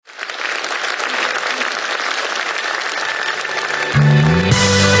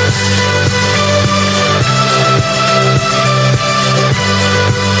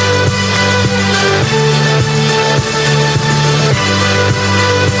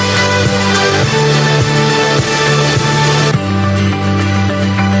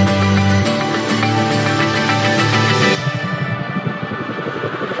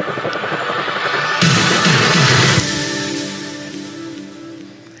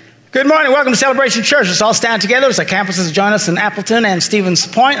Good morning. Welcome to Celebration Church. Let's all stand together as our campuses join us in Appleton and Stevens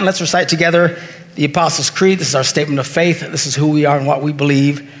Point, and let's recite together the Apostles' Creed. This is our statement of faith. This is who we are and what we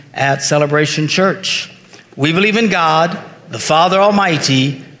believe at Celebration Church. We believe in God, the Father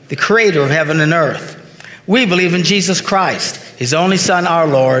Almighty, the creator of heaven and earth. We believe in Jesus Christ, his only Son, our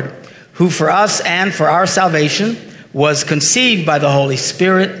Lord, who for us and for our salvation was conceived by the Holy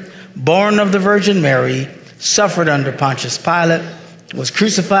Spirit, born of the Virgin Mary, suffered under Pontius Pilate, was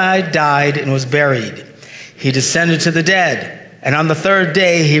crucified, died, and was buried. He descended to the dead, and on the third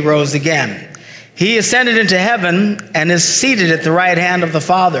day he rose again. He ascended into heaven and is seated at the right hand of the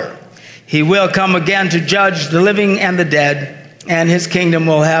Father. He will come again to judge the living and the dead, and his kingdom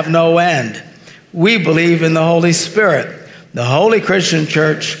will have no end. We believe in the Holy Spirit, the holy Christian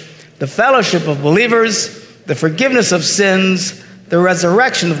church, the fellowship of believers, the forgiveness of sins, the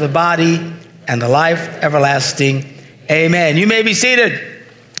resurrection of the body, and the life everlasting. Amen. You may be seated.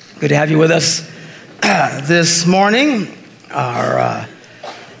 Good to have you with us this morning. Our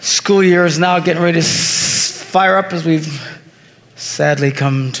school year is now getting ready to fire up as we've sadly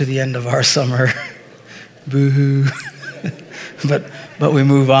come to the end of our summer. Boo-hoo. but we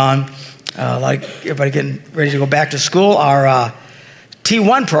move on. Like everybody getting ready to go back to school. Our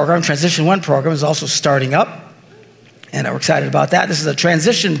T1 program, Transition 1 program, is also starting up, and we're excited about that. This is a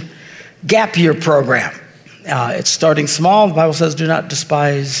transition gap year program. It's starting small. The Bible says, do not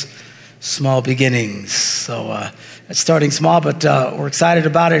despise small beginnings. So it's starting small, but we're excited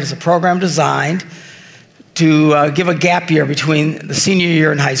about it. It's a program designed to give a gap year between the senior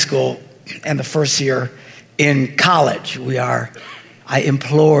year in high school and the first year in college. I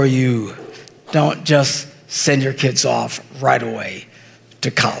implore you, don't just send your kids off right away to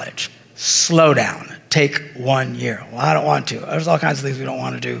college. Slow down. Take 1 year. Well, I don't want to. There's all kinds of things we don't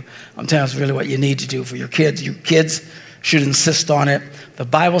want to do. I'm telling you, it's really what you need to do for your kids. Your kids should insist on it. The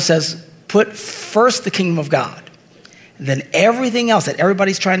Bible says, put first the kingdom of God, and then everything else that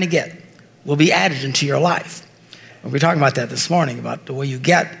everybody's trying to get will be added into your life. And we're talking about that this morning, about the way you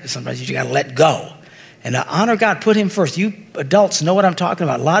get. Sometimes you got to let go. And honor God, put him first. You adults know what I'm talking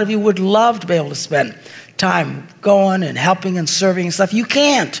about. A lot of you would love to be able to spend time going and helping and serving and stuff. You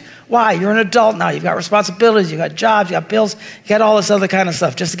can't. Why? You're an adult now. You've got responsibilities. You've got jobs. You've got bills. You got all this other kind of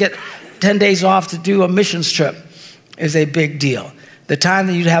stuff. Just to get 10 days off to do a missions trip is a big deal. The time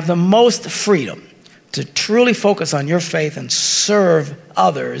that you'd have the most freedom to truly focus on your faith and serve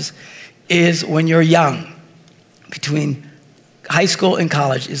others is when you're young. Between high school and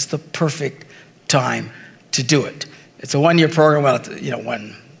college is the perfect time to do it. It's a 1-year program,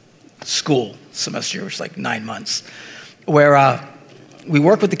 one school semester, which is like 9 months, where we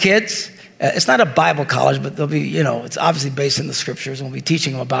work with the kids. It's not a Bible college, but they'll be, it's obviously based in the scriptures, and we'll be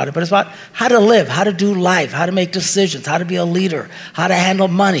teaching them about it, but it's about how to live, how to do life, how to make decisions, how to be a leader, how to handle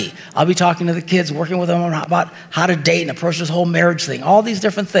money. I'll be talking to the kids, working with them about how to date and approach this whole marriage thing, all these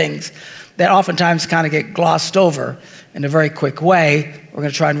different things that oftentimes kind of get glossed over in a very quick way. We're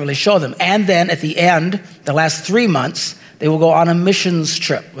going to try and really show them. And then at the end, the last 3 months, they will go on a missions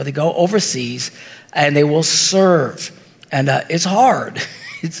trip where they go overseas and they will serve. And it's hard.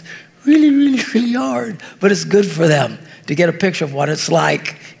 It's really, really, really hard. But it's good for them to get a picture of what it's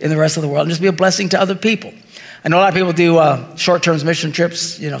like in the rest of the world and just be a blessing to other people. I know a lot of people do short-term mission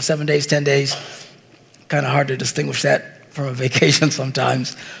trips, 7 days, 10 days. Kind of hard to distinguish that from a vacation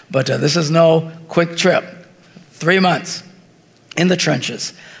sometimes. But this is no quick trip. 3 months in the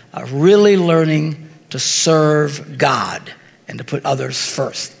trenches, really learning to serve God and to put others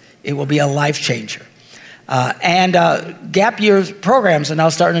first. It will be a life changer. And gap year programs are now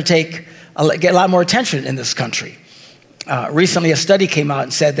starting to get a lot more attention in this country. Recently, a study came out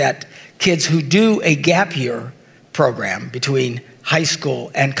and said that kids who do a gap year program between high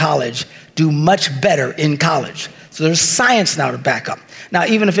school and college do much better in college. So there's science now to back up. Now,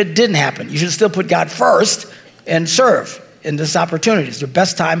 even if it didn't happen, you should still put God first and serve in this opportunity. It's your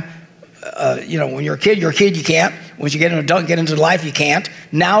best time. When you're a kid, you can't. Once you get an adult and get into life, you can't.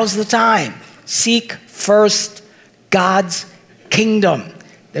 Now's the time. Seek first God's kingdom.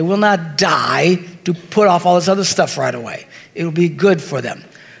 They will not die to put off all this other stuff right away. It will be good for them.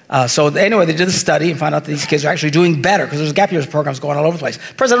 So anyway, they did the study and found out that these kids are actually doing better because there's gap year programs going all over the place.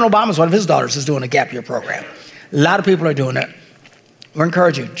 President Obama's one of his daughters is doing a gap year program. A lot of people are doing it. We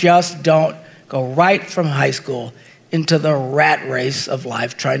encourage you, just don't go right from high school into the rat race of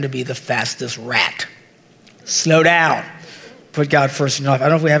life trying to be the fastest rat. Slow down. Put God first in your life. I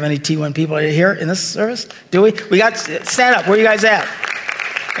don't know if we have any T1 people here in this service. Do we? Stand up. Where are you guys at?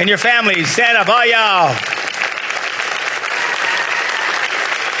 And your families, stand up. All y'all.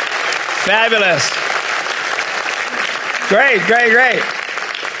 Fabulous. Great.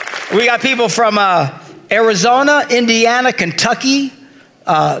 We got people from Arizona, Indiana, Kentucky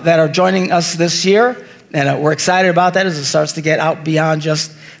that are joining us this year. And we're excited about that as it starts to get out beyond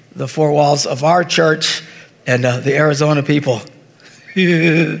just the four walls of our church and the Arizona people.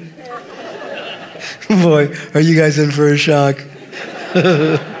 Boy, are you guys in for a shock.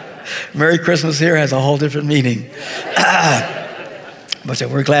 Merry Christmas here has a whole different meaning. But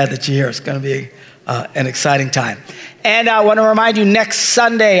we're glad that you're here. It's going to be an exciting time. And I want to remind you, next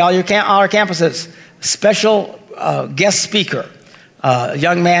Sunday, all our campuses, special guest speaker, a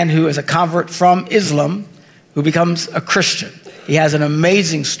young man who is a convert from Islam who becomes a Christian. He has an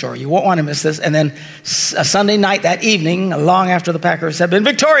amazing story. You won't want to miss this. And then a Sunday night, that evening, long after the Packers have been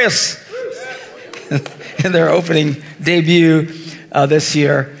victorious in their opening debut this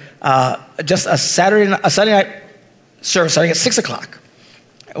year, just a Sunday night service starting at 6 o'clock,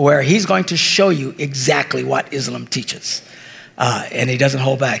 where he's going to show you exactly what Islam teaches. And he doesn't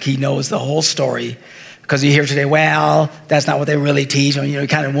hold back. He knows the whole story. Because you hear today, well, that's not what they really teach. And, you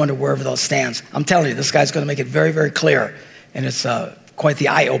kind of wonder wherever those stands. I'm telling you, this guy's going to make it very, very clear. And it's quite the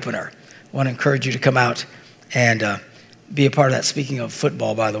eye-opener. I want to encourage you to come out and be a part of that. Speaking of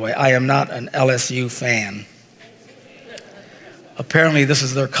football, by the way, I am not an LSU fan. Apparently, this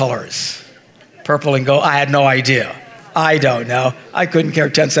is their colors. Purple and gold. I had no idea. I don't know. I couldn't care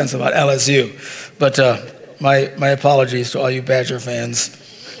 10 cents about LSU. But my apologies to all you Badger fans.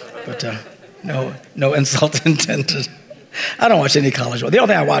 But no insult intended. I don't watch any college. The only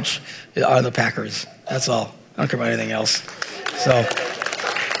thing I watch are the Packers. That's all. I don't care about anything else. So,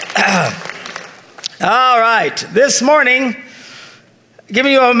 all right. This morning,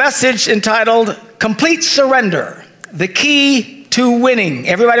 giving you a message entitled Complete Surrender, the Key to Winning.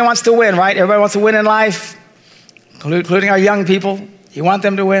 Everybody wants to win, right? Everybody wants to win in life, including our young people. You want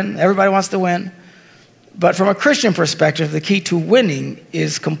them to win. Everybody wants to win. But from a Christian perspective, the key to winning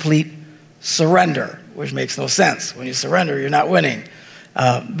is complete surrender, which makes no sense. When you surrender, you're not winning.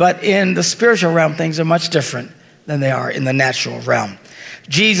 But in the spiritual realm, things are much different than they are in the natural realm.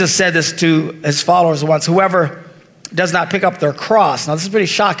 Jesus said this to his followers once, whoever does not pick up their cross. Now, this is pretty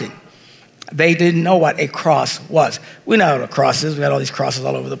shocking. They didn't know what a cross was. We know what a cross is. We got all these crosses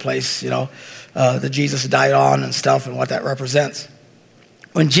all over the place, that Jesus died on and stuff and what that represents.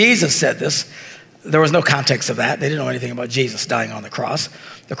 When Jesus said this, there was no context of that. They didn't know anything about Jesus dying on the cross.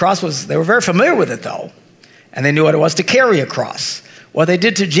 The cross they were very familiar with it, though, and they knew what it was to carry a cross. What they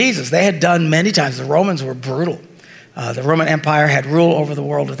did to Jesus, they had done many times. The Romans were brutal. The Roman Empire had rule over the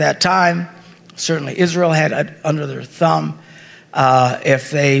world at that time. Certainly Israel had it under their thumb.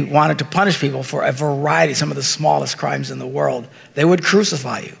 If they wanted to punish people for a variety, some of the smallest crimes in the world, they would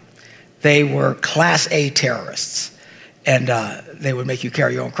crucify you. They were Class A terrorists. And they would make you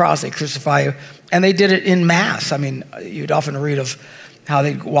carry your own cross. They'd crucify you. And they did it in mass. I mean, you'd often read of how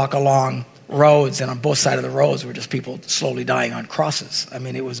they'd walk along roads, and on both sides of the roads were just people slowly dying on crosses. I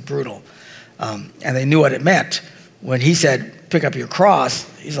mean, it was brutal. And they knew what it meant. When he said, pick up your cross,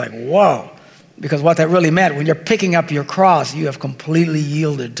 he's like, whoa. Because what that really meant, when you're picking up your cross, you have completely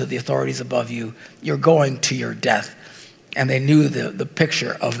yielded to the authorities above you. You're going to your death. And they knew the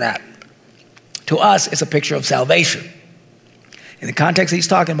picture of that. To us, it's a picture of salvation. In the context that he's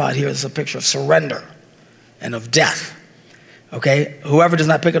talking about here, is a picture of surrender and of death. Okay? Whoever does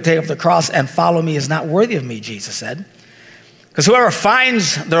not take up the cross and follow me is not worthy of me, Jesus said. Because whoever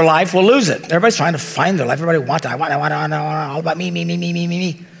finds their life will lose it. Everybody's trying to find their life. Everybody wants it. I want, all about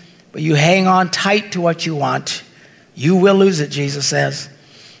me. But you hang on tight to what you want. You will lose it, Jesus says.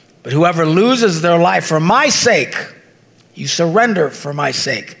 But whoever loses their life for my sake, you surrender for my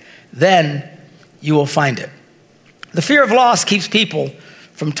sake, then you will find it. The fear of loss keeps people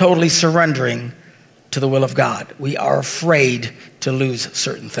from totally surrendering to the will of God. We are afraid to lose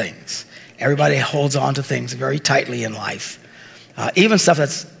certain things. Everybody holds on to things very tightly in life. Even stuff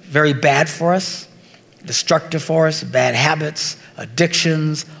that's very bad for us, destructive for us, bad habits,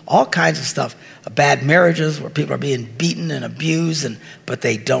 addictions, all kinds of stuff. Bad marriages where people are being beaten and abused, but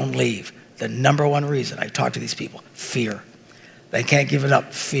they don't leave. The number one reason, I talk to these people, fear. They can't give it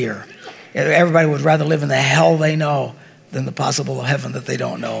up, fear. Everybody would rather live in the hell they know than the possible heaven that they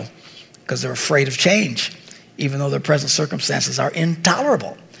don't know, because they're afraid of change, even though their present circumstances are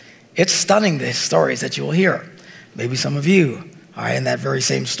intolerable. It's stunning, the stories that you will hear. Maybe some of you are in that very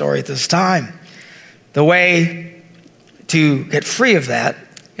same story at this time. The way to get free of that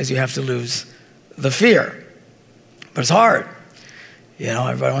is you have to lose the fear. But it's hard.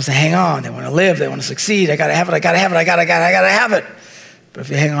 Everybody wants to hang on. They want to live. They want to succeed. I got to have it. I got to have it. But if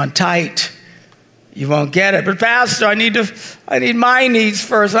you hang on tight, you won't get it. But Pastor, I need my needs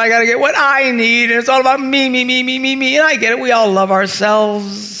first. I got to get what I need. And it's all about me. And I get it. We all love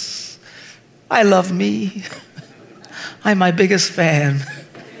ourselves. I love me. I'm my biggest fan.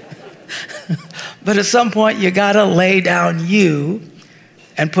 But at some point, you got to lay down you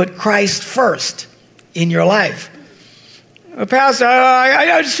and put Christ first in your life. Pastor,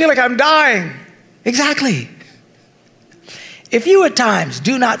 I just feel like I'm dying. Exactly. If you at times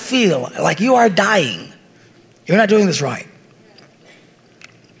do not feel like you are dying, you're not doing this right.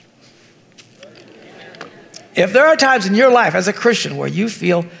 If there are times in your life as a Christian where you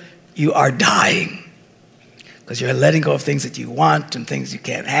feel you are dying because you're letting go of things that you want and things you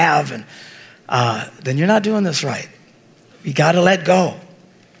can't have, and then you're not doing this right. You got to let go.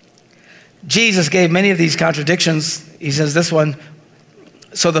 Jesus gave many of these contradictions. He says this one,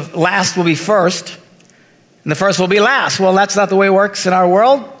 so the last will be first, and the first will be last. Well, that's not the way it works in our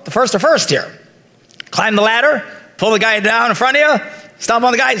world. The first are first here. Climb the ladder, pull the guy down in front of you, stomp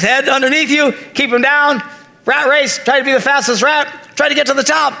on the guy's head underneath you, keep him down. Rat race, try to be the fastest rat, try to get to the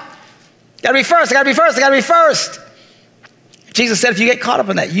top. Gotta be first, I gotta be first, I gotta be first. Jesus said if you get caught up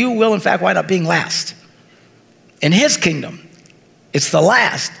in that, you will in fact wind up being last. In his kingdom, it's the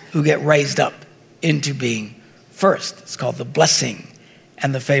last who get raised up into being first. It's called the blessing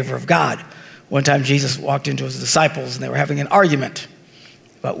and the favor of God. One time Jesus walked into his disciples and they were having an argument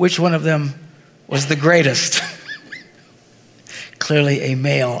about which one of them was the greatest. Clearly a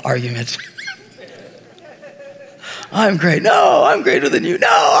male argument. I'm great. No, I'm greater than you. No,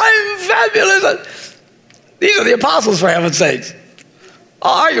 I'm fabulous. These are the apostles, for heaven's sakes.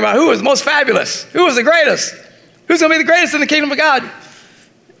 I'll argue about who was the most fabulous, who was the greatest, who's going to be the greatest in the kingdom of God.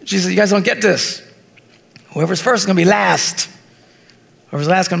 Jesus said, you guys don't get this. Whoever's first is going to be last. Whoever's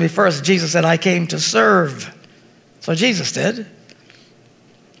last is going to be first. Jesus said, I came to serve. So Jesus did.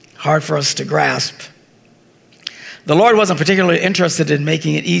 Hard for us to grasp. The Lord wasn't particularly interested in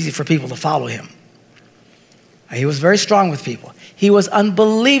making it easy for people to follow him. He was very strong with people. He was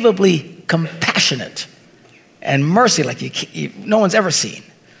unbelievably compassionate and mercy like no one's ever seen.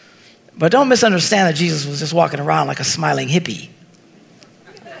 But don't misunderstand that Jesus was just walking around like a smiling hippie.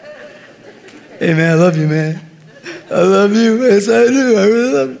 Hey man, I love you, man. I love you. Yes, I do. I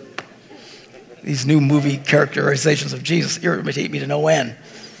really love you. These new movie characterizations of Jesus irritate me to no end.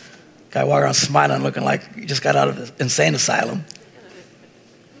 Guy walking around smiling, looking like he just got out of the insane asylum.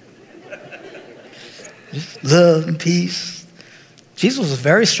 Love and peace. Jesus was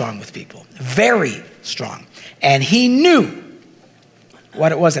very strong with people, very strong. And he knew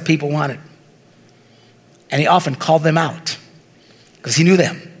what it was that people wanted. And he often called them out because he knew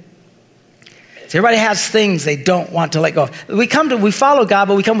them. So everybody has things they don't want to let go of. We follow God,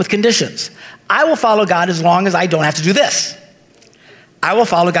 but we come with conditions. I will follow God as long as I don't have to do this. I will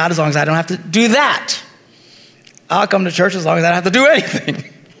follow God as long as I don't have to do that. I'll come to church as long as I don't have to do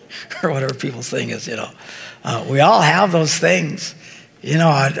anything. Or whatever people's thing is, we all have those things.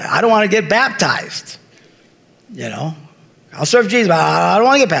 I don't want to get baptized. I'll serve Jesus, but I don't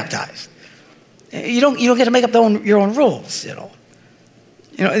want to get baptized. You don't get to make up your own rules. You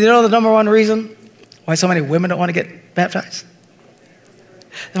know the number one reason why so many women don't want to get baptized?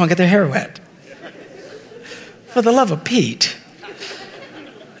 They don't get their hair wet. For the love of Pete.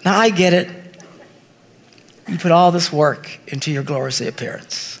 Now I get it. You put all this work into your glorious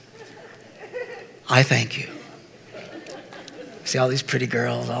appearance. I thank you. See all these pretty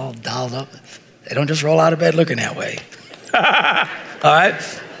girls all dolled up. They don't just roll out of bed looking that way. All right?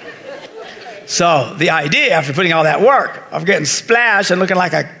 So the idea, after putting all that work of getting splashed and looking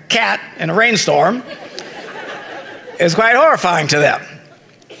like a cat in a rainstorm is quite horrifying to them.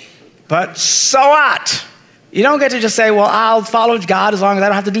 But so what? You don't get to just say, well, I'll follow God as long as I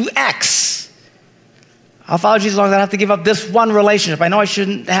don't have to do X. I'll follow Jesus as long as I don't have to give up this one relationship. I know I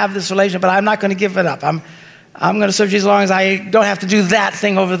shouldn't have this relationship, but I'm not going to give it up. I'm going to serve Jesus as long as I don't have to do that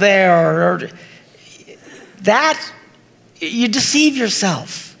thing over there. Or that, you deceive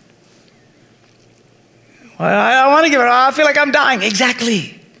yourself. Well, I want to give it up. I feel like I'm dying.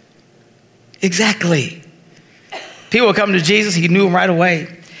 Exactly. People would come to Jesus. He knew them right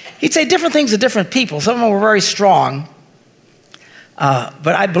away. He'd say different things to different people. Some of them were very strong. But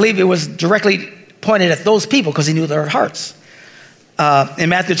I believe it was directly pointed at those people because he knew their hearts. In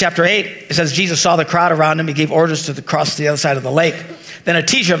Matthew chapter 8, it says, Jesus saw the crowd around him. He gave orders to cross to the other side of the lake. Then a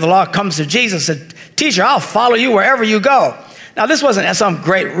teacher of the law comes to Jesus and said, Teacher, I'll follow you wherever you go. Now, this wasn't some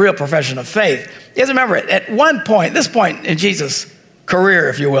great, real profession of faith. You have to remember, at one point, this point in Jesus' career,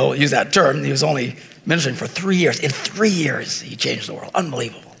 if you will, use that term, he was only ministering for 3 years. In 3 years, he changed the world.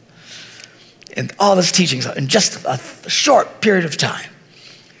 Unbelievable. And all his teachings in just a short period of time.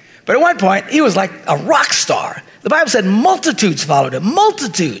 But at one point, he was like a rock star. The Bible said multitudes followed him.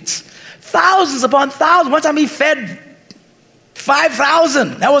 Multitudes. Thousands upon thousands. One time he fed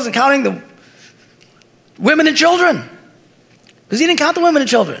 5,000. That wasn't counting the Women and children. Because he didn't count the women and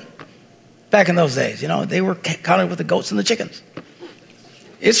children back in those days. You know, they were counted with the goats and the chickens.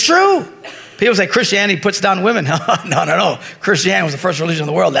 It's true. People say Christianity puts down women. No. Christianity was the first religion in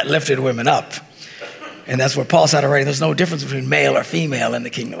the world that lifted women up. And that's what Paul said already. There's no difference between male or female in the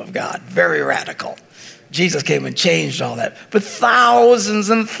kingdom of God. Very radical. Jesus came and changed all that. But thousands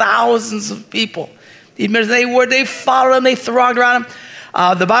and thousands of people, they followed him, they thronged around him.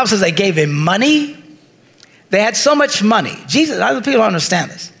 The Bible says they gave him money. They had so much money. Jesus, other people don't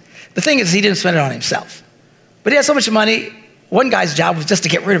understand this. The thing is, he didn't spend it on himself. But he had so much money, one guy's job was just to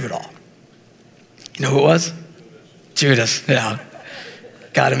get rid of it all. You know who it was? Judas. Yeah.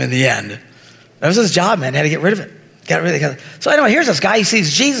 Got him in the end. That was his job, man. He had to get rid of it. So anyway, here's this guy. He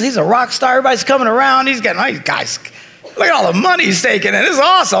sees Jesus. He's a rock star. Everybody's coming around. He's getting, oh, guys, look at all the money he's taking in. This is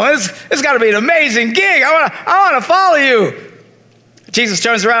awesome. It's got to be an amazing gig. I want to follow you. Jesus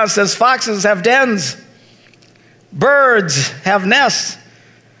turns around and says, foxes have dens. Birds have nests.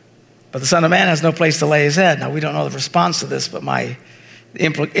 But the Son of Man has no place to lay his head. Now, we don't know the response to this, but my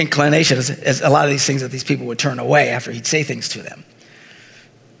inclination is a lot of these things that these people would turn away after he'd say things to them.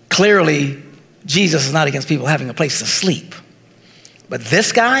 Clearly, Jesus is not against people having a place to sleep. But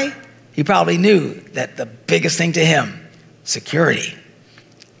this guy, he probably knew that the biggest thing to him, security,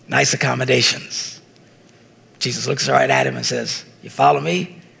 nice accommodations. Jesus looks right at him and says, you follow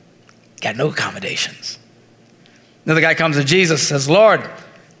me? Got no accommodations. Another guy comes to Jesus and says, Lord,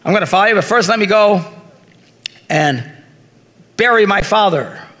 I'm going to follow you, but first let me go and bury my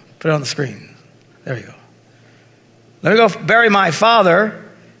father. Put it on the screen. There you go. Let me go bury my father.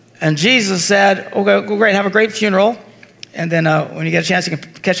 And Jesus said, okay, go great, have a great funeral. And then when you get a chance, you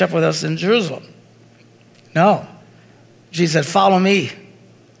can catch up with us in Jerusalem. No. Jesus said, follow me.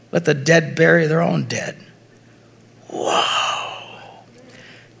 Let the dead bury their own dead. Whoa.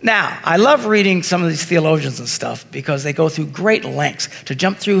 Now, I love reading some of these theologians and stuff because they go through great lengths to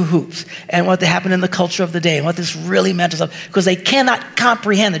jump through hoops and what happened in the culture of the day and what this really meant to stuff because they cannot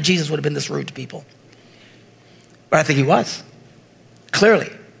comprehend that Jesus would have been this rude to people. But I think he was,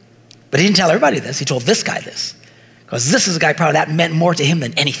 clearly. But he didn't tell everybody this. He told this guy this because this is a guy probably that meant more to him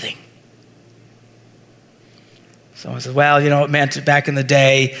than anything. Someone says, well, it meant back in the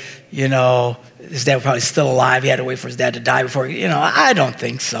day, his dad was probably still alive. He had to wait for his dad to die before, I don't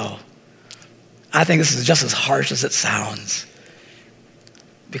think so. I think this is just as harsh as it sounds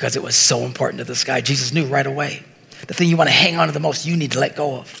because it was so important to this guy. Jesus knew right away. The thing you want to hang on to the most, you need to let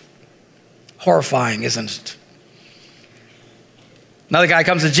go of. Horrifying, isn't it? Another guy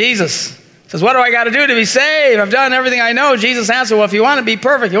comes to Jesus, says, what do I got to do to be saved? I've done everything I know. Jesus answered, well, if you want to be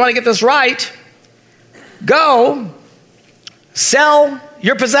perfect, you want to get this right, go sell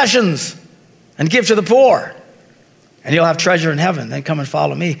your possessions and give to the poor, and you'll have treasure in heaven. Then come and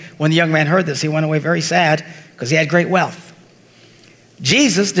follow me. When the young man heard this, he went away very sad because he had great wealth.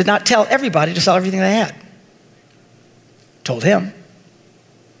 Jesus did not tell everybody to sell everything they had. Told him.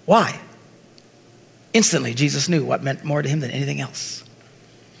 Why? Instantly, Jesus knew what meant more to him than anything else.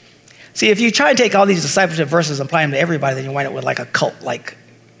 See, if you try and take all these discipleship verses and apply them to everybody, then you wind up with like a cult-like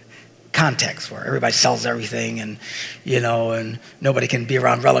context where everybody sells everything and nobody can be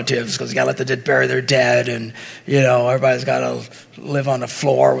around relatives because you got to let the dead bury their dead and, everybody's got to live on the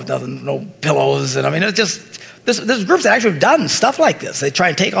floor with no pillows. And it's just, there's groups that actually have done stuff like this. They try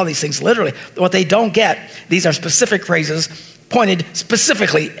and take all these things literally. What they don't get, these are specific phrases pointed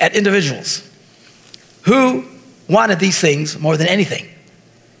specifically at individuals who wanted these things more than anything.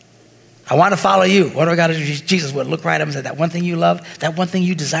 I want to follow you. What do I got to do? Jesus would look right at him and say, that one thing you love, that one thing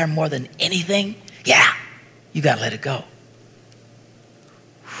you desire more than anything, yeah, you got to let it go.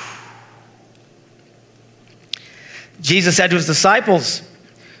 Jesus said to his disciples,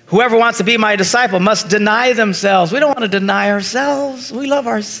 whoever wants to be my disciple must deny themselves. We don't want to deny ourselves. We love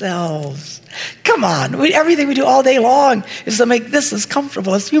ourselves. Come on. Everything we do all day long is to make this as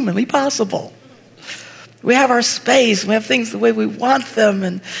comfortable as humanly possible. We have our space. We have things the way we want them,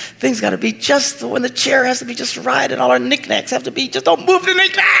 and things got to be just when the chair has to be just right, and all our knickknacks have to be just don't move the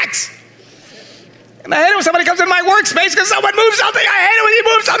knickknacks. And I hate it when somebody comes in my workspace because someone moves something. I hate it when you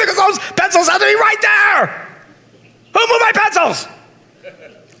move something because those pencils have to be right there. Who moved my pencils?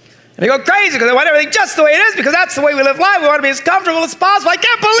 And they go crazy because they want everything just the way it is because that's the way we live life. We want to be as comfortable as possible. I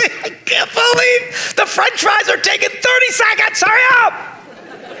can't believe the French fries are taking 30 seconds. Hurry up.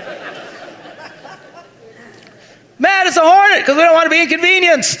 Mad as a hornet because we don't want to be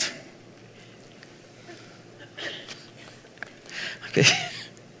inconvenienced. Okay.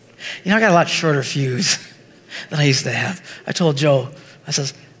 I got a lot shorter fuse than I used to have. I told Joe, I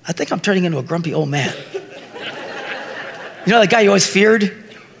says, I think I'm turning into a grumpy old man. That guy you always feared?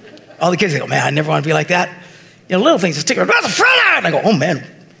 All the kids, they go, man, I never want to be like that. You know, little things just tickle. That's a friend! And I go, oh, man,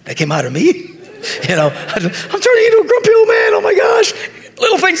 that came out of me? You know, I'm turning into a grumpy old man. Oh, my gosh.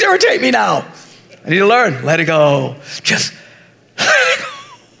 Little things irritate me now. I need to learn. Let it go. Just let it go.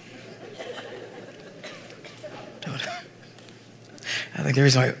 I think the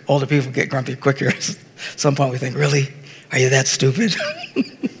reason why older people get grumpy quicker is at some point we think, really? Are you that stupid?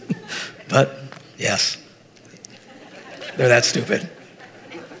 But, yes, they're that stupid.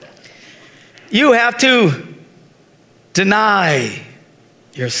 You have to deny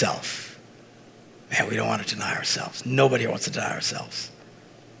yourself. Man, we don't want to deny ourselves. Nobody wants to deny ourselves.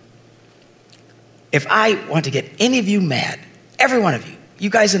 If I want to get any of you mad, every one of you, you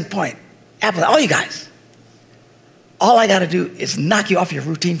guys in Point, Apple, all you guys, all I got to do is knock you off your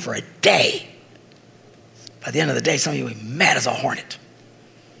routine for a day. By the end of the day, some of you will be mad as a hornet.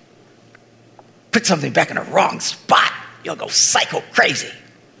 Put something back in the wrong spot, you'll go psycho crazy.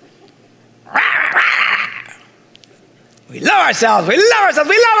 We love ourselves, we love ourselves,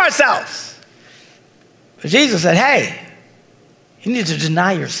 we love ourselves. But Jesus said, hey, you need to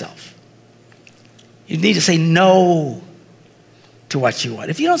deny yourself. You need to say no to what you want.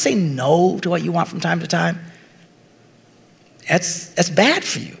 If you don't say no to what you want from time to time, that's bad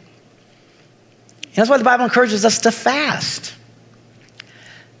for you. And that's why the Bible encourages us to fast.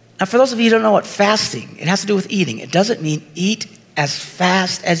 Now, for those of you who don't know what fasting, it has to do with eating. It doesn't mean eat as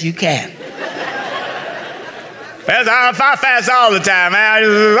fast as you can. I fast all the time, man.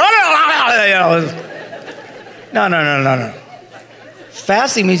 No.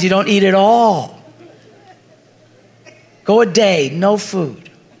 Fasting means you don't eat at all. Go a day, no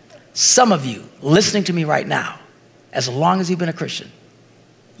food. Some of you listening to me right now, as long as you've been a Christian,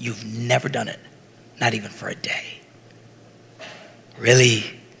 you've never done it, not even for a day. Really?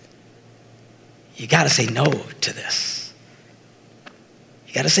 You got to say no to this.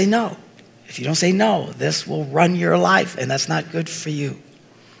 You got to say no. If you don't say no, this will run your life, and that's not good for you.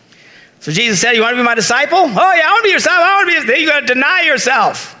 So Jesus said, you want to be my disciple? Oh, yeah, I want to be your disciple. I want to be. You got to deny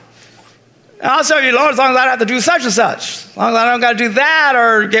yourself. And I'll serve you, Lord, as long as I don't have to do such and such. As long as I don't got to do that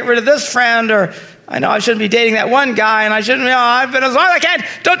or get rid of this friend, or I know I shouldn't be dating that one guy, and I shouldn't, I've been as long as I can.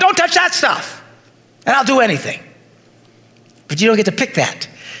 Don't touch that stuff. And I'll do anything. But you don't get to pick that.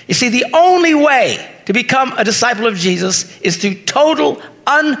 You see, the only way to become a disciple of Jesus is through total,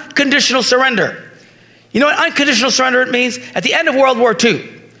 unconditional surrender. You know what unconditional surrender means? At the end of World War II,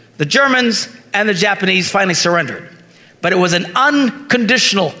 the Germans and the Japanese finally surrendered. But it was an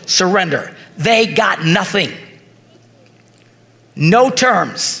unconditional surrender. They got nothing. No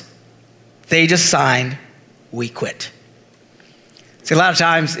terms. They just signed, we quit. See, a lot of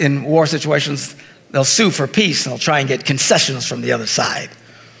times in war situations, they'll sue for peace and they'll try and get concessions from the other side.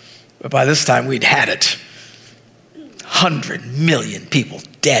 But by this time, we'd had it. 100 million people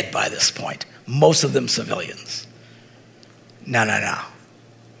dead by this point, most of them civilians. No.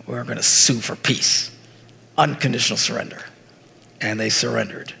 We're going to sue for peace. Unconditional surrender. And they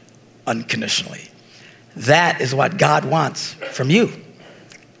surrendered unconditionally. That is what God wants from you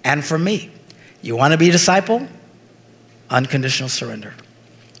and from me. You want to be a disciple? Unconditional surrender.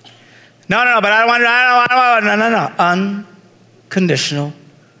 No, but I don't want to. Unconditional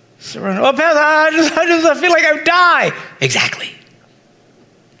surrender. Oh, Pastor, I just feel like I'd die. Exactly.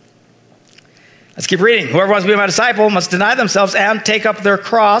 Let's keep reading. Whoever wants to be my disciple must deny themselves and take up their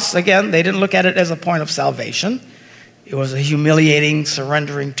cross. Again, they didn't look at it as a point of salvation. It was a humiliating,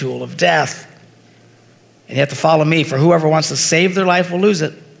 surrendering tool of death. And you have to follow me, for whoever wants to save their life will lose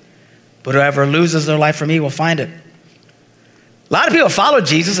it. But whoever loses their life for me will find it. A lot of people followed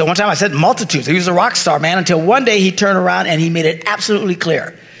Jesus. At one time I said multitudes. He was a rock star, man, until one day he turned around and he made it absolutely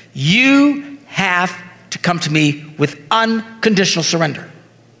clear. You have to come to me with unconditional surrender.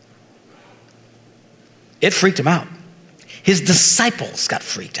 It freaked him out. His disciples got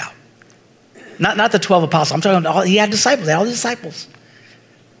freaked out. Not the 12 apostles. I'm talking about he had disciples. They had all the disciples.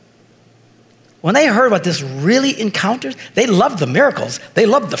 When they heard what this really encountered, they loved the miracles. They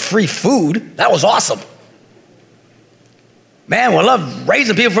loved the free food. That was awesome. Man, we love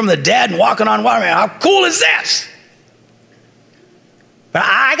raising people from the dead and walking on water. Man, how cool is this? But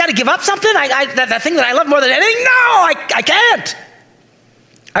I got to give up something? That thing that I love more than anything? No, I can't.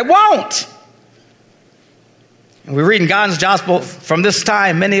 I won't. And we read in John's gospel, from this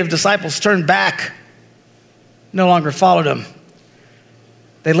time, many of the disciples turned back, no longer followed him.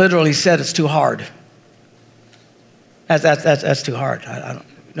 They literally said, it's too hard. That's too hard.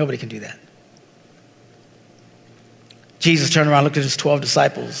 Nobody can do that. Jesus turned around, looked at his 12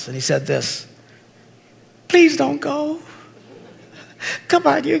 disciples, and he said this, please don't go. Come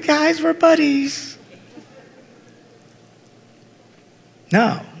on, you guys, we're buddies.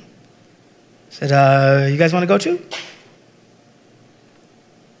 No. Said, you guys want to go too?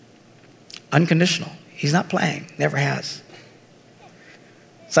 Unconditional. He's not playing. Never has.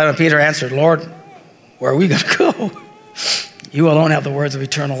 Simon Peter answered, Lord, where are we going to go? You alone have the words of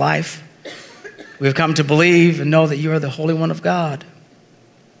eternal life. We have come to believe and know that you are the Holy One of God.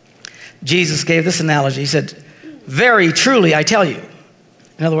 Jesus gave this analogy. He said, very truly, I tell you.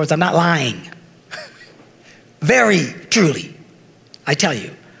 In other words, I'm not lying. Very truly, I tell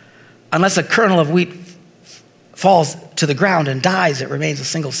you. Unless a kernel of wheat falls to the ground and dies, it remains a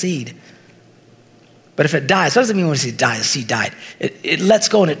single seed. But if it dies, what does it mean when it dies? The seed died. It lets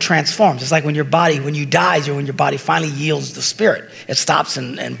go and it transforms. It's like when you die, when your body finally yields the spirit. It stops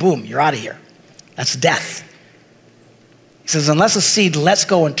and boom, you're out of here. That's death. He says, unless a seed lets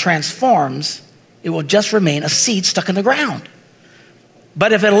go and transforms, it will just remain a seed stuck in the ground.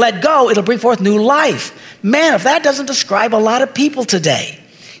 But if it'll let go, it'll bring forth new life. Man, if that doesn't describe a lot of people today,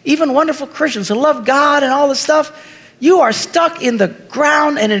 even wonderful Christians who love God and all this stuff, you are stuck in the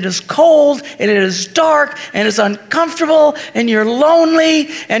ground and it is cold and it is dark and it's uncomfortable and you're lonely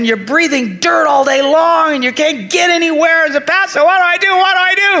and you're breathing dirt all day long and you can't get anywhere as a pastor. What do I do? What do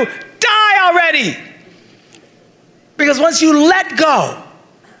I do? Die already. Because once you let go,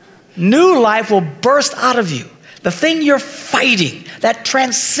 new life will burst out of you. The thing you're fighting, that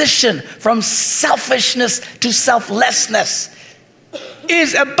transition from selfishness to selflessness,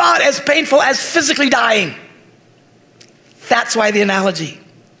 is about as painful as physically dying. That's why the analogy.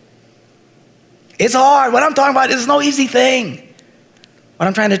 It's hard. What I'm talking about is no easy thing. What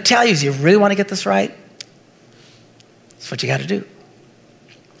I'm trying to tell you is you really want to get this right? That's what you got to do.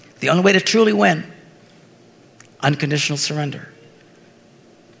 The only way to truly win, unconditional surrender.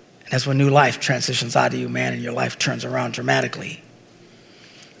 And that's when new life transitions out of you, man, and your life turns around dramatically.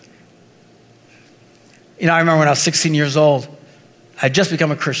 You know, I remember when I was 16 years old, I had just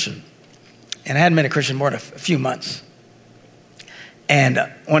become a Christian. And I hadn't been a Christian more than a few months. And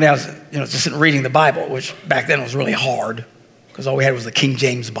one day I was, just sitting reading the Bible, which back then was really hard, because all we had was the King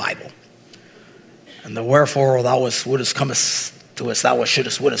James Bible. And the wherefore thou wouldest comest to us, thou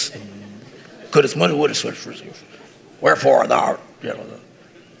shouldest, wouldest, couldest, wouldest, wherefore thou,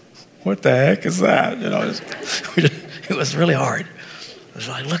 what the heck is that? It was really hard. It was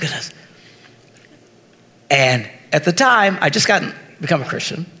like, look at this. And at the time, I just become a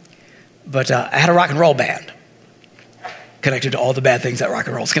Christian, but I had a rock and roll band connected to all the bad things that rock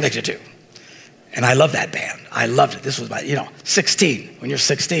and roll is connected to. And I loved that band. I loved it. This was my, 16. When you're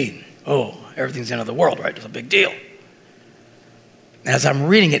 16, everything's the end of the world, right? It's a big deal. And as I'm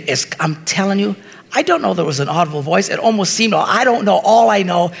reading it, I'm telling you, I don't know there was an audible voice. It almost seemed, I don't know. All I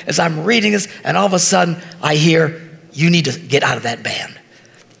know is I'm reading this, and all of a sudden I hear, you need to get out of that band.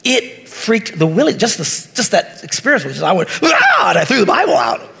 It freaked the willy, just that experience, which is I went, and I threw the Bible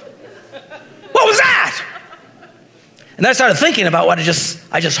out. What was that? And then I started thinking about what I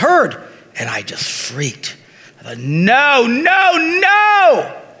just heard, and I just freaked. I thought, no,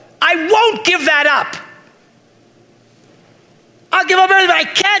 I won't give that up. I'll give up everything, but I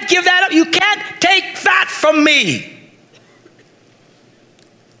can't give that up. You can't take that from me.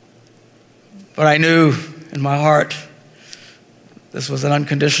 But I knew in my heart this was an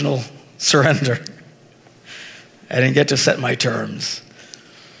unconditional surrender. I didn't get to set my terms.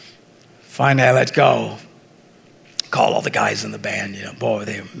 Finally, I let go. Called all the guys in the band, boy,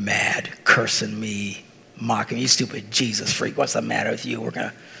 they were mad, cursing me, mocking me. You stupid Jesus freak, what's the matter with you? We're going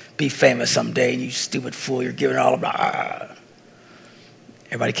to be famous someday, and you stupid fool, you're giving it all up.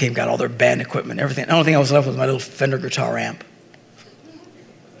 Everybody came, got all their band equipment, everything. The only thing I was left with was my little Fender guitar amp.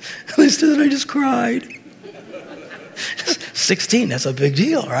 They stood and I just cried. 16, that's a big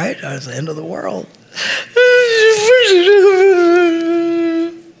deal, right? That's the end of the world.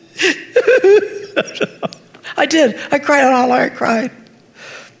 I did. I cried out all I cried.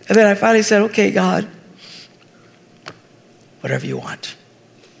 And then I finally said, okay, God, whatever you want.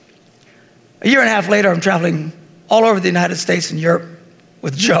 A year and a half later, I'm traveling all over the United States and Europe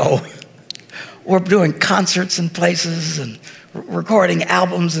with Joe. We're doing concerts in places and recording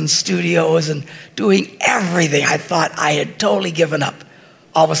albums in studios and doing everything I thought I had totally given up.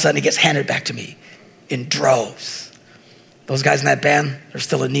 All of a sudden, it gets handed back to me in droves. Those guys in that band, they're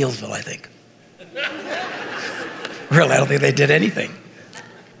still in Neilsville, I think. Really, I don't think they did anything.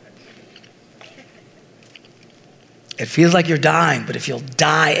 It feels like you're dying, but if you'll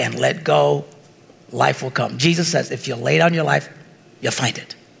die and let go, life will come. Jesus says, if you lay down your life, you'll find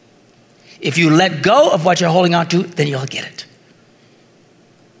it. If you let go of what you're holding on to, then you'll get it.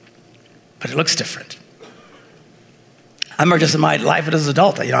 But it looks different. I remember just in my life as an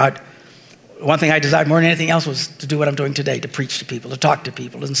adult, one thing I desired more than anything else was to do what I'm doing today, to preach to people, to talk to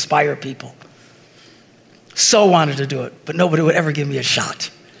people, to inspire people. So wanted to do it, but nobody would ever give me a shot.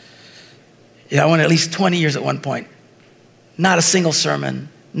 I went at least 20 years at one point. Not a single sermon,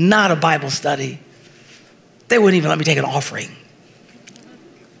 not a Bible study. They wouldn't even let me take an offering.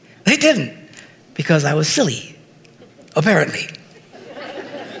 They didn't, because I was silly, apparently.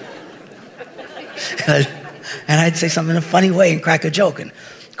 And I'd say something in a funny way and crack a joke. And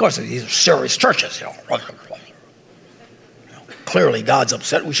of course, these are serious churches, Clearly, God's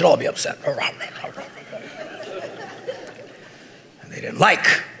upset. We should all be upset. And they didn't like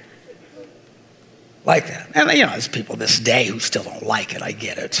that. And there's people this day who still don't like it. I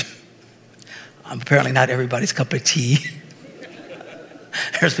get it. I'm apparently not everybody's cup of tea.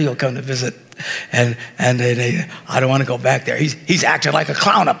 There's people come to visit, and they I don't want to go back there. He's acting like a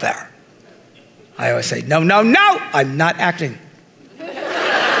clown up there. I always say, no, I'm not acting.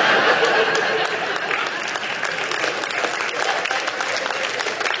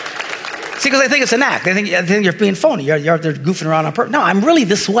 See, because they think it's an act. They think you're being phony. They're goofing around on purpose. No, I'm really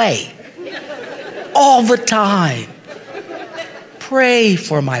this way. All the time. Pray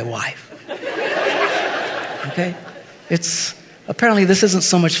for my wife. Okay? Apparently this isn't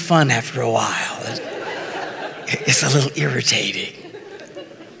so much fun after a while. It's a little irritating.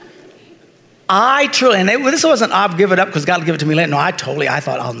 I truly, and this wasn't, I'll give it up because God will give it to me later. No, I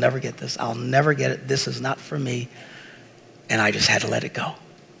thought, I'll never get this. I'll never get it. This is not for me. And I just had to let it go.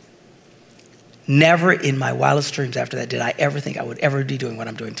 Never in my wildest dreams after that did I ever think I would ever be doing what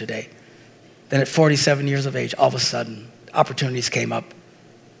I'm doing today. Then at 47 years of age, all of a sudden, opportunities came up,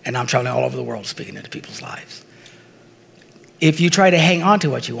 and I'm traveling all over the world speaking into people's lives. If you try to hang on to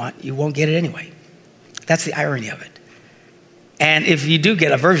what you want, you won't get it anyway. That's the irony of it. And if you do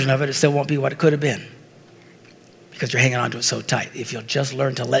get a version of it, it still won't be what it could have been because you're hanging on to it so tight. If you'll just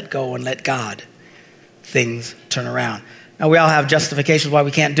learn to let go and let God, things turn around. Now, we all have justifications why we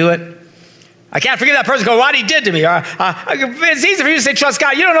can't do it. I can't forgive that person because what he did to me. It's easy for you to say, trust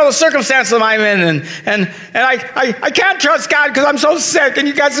God. You don't know the circumstances I'm in. And I can't trust God because I'm so sick. And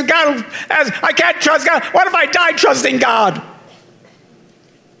you guys say, God, I can't trust God. What if I die trusting God?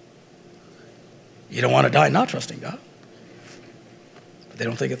 You don't want to die not trusting God. But they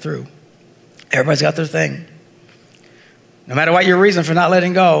don't think it through. Everybody's got their thing. No matter what your reason for not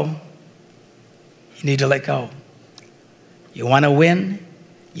letting go, you need to let go. You want to win?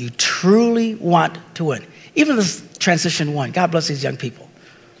 You truly want to win. Even this transition one, God bless these young people.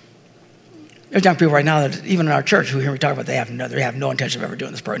 There's young people right now that even in our church who hear me talk about they have no intention of ever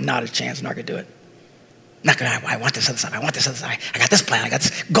doing this program. Not a chance, not going to do it. Not going to, I want this other side, I want this other side. I got this plan, I got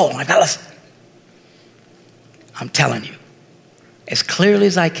this goal, I got this. I'm telling you, as clearly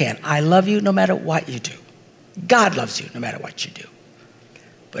as I can, I love you no matter what you do. God loves you no matter what you do.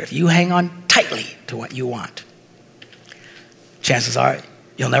 But if you hang on tightly to what you want, chances are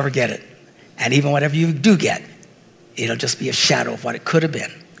you'll never get it. And even whatever you do get, it'll just be a shadow of what it could have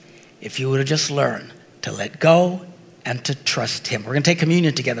been if you would have just learned to let go and to trust him. We're going to take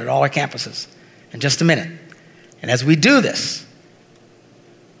communion together at all our campuses in just a minute. And as we do this,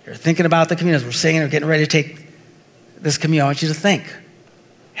 you're thinking about the communion. As we're singing or getting ready to take this communion, I want you to think,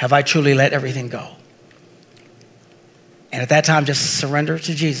 have I truly let everything go? And at that time, just surrender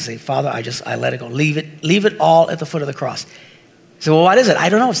to Jesus. Say, Father, I let it go. Leave it all at the foot of the cross. So, well, what is it? I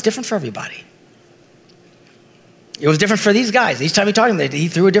don't know. It's different for everybody. It was different for these guys. Each time he talked to them, he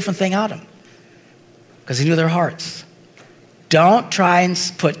threw a different thing at them because he knew their hearts. Don't try and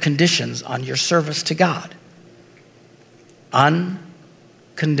put conditions on your service to God.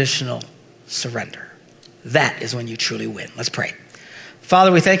 Unconditional surrender. That is when you truly win. Let's pray.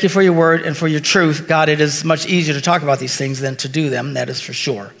 Father, we thank you for your word and for your truth. God, it is much easier to talk about these things than to do them. That is for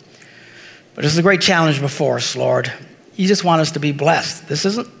sure. But this is a great challenge before us, Lord. You just want us to be blessed. This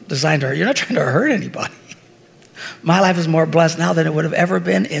isn't designed to hurt. You're not trying to hurt anybody. My life is more blessed now than it would have ever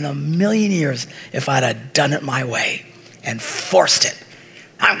been in a million years if I'd have done it my way and forced it.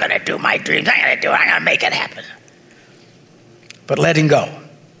 I'm going to do my dreams. I'm going to make it happen. But letting go,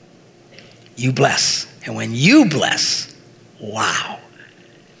 you bless. And when you bless, wow,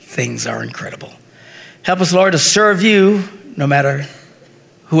 things are incredible. Help us, Lord, to serve you no matter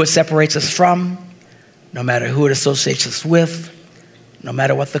who it separates us from, no matter who it associates us with, no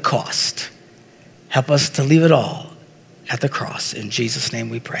matter what the cost. Help us to leave it all at the cross. In Jesus' name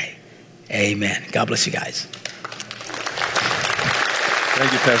we pray. Amen. God bless you guys.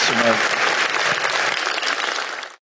 Thank you, Pastor Mark.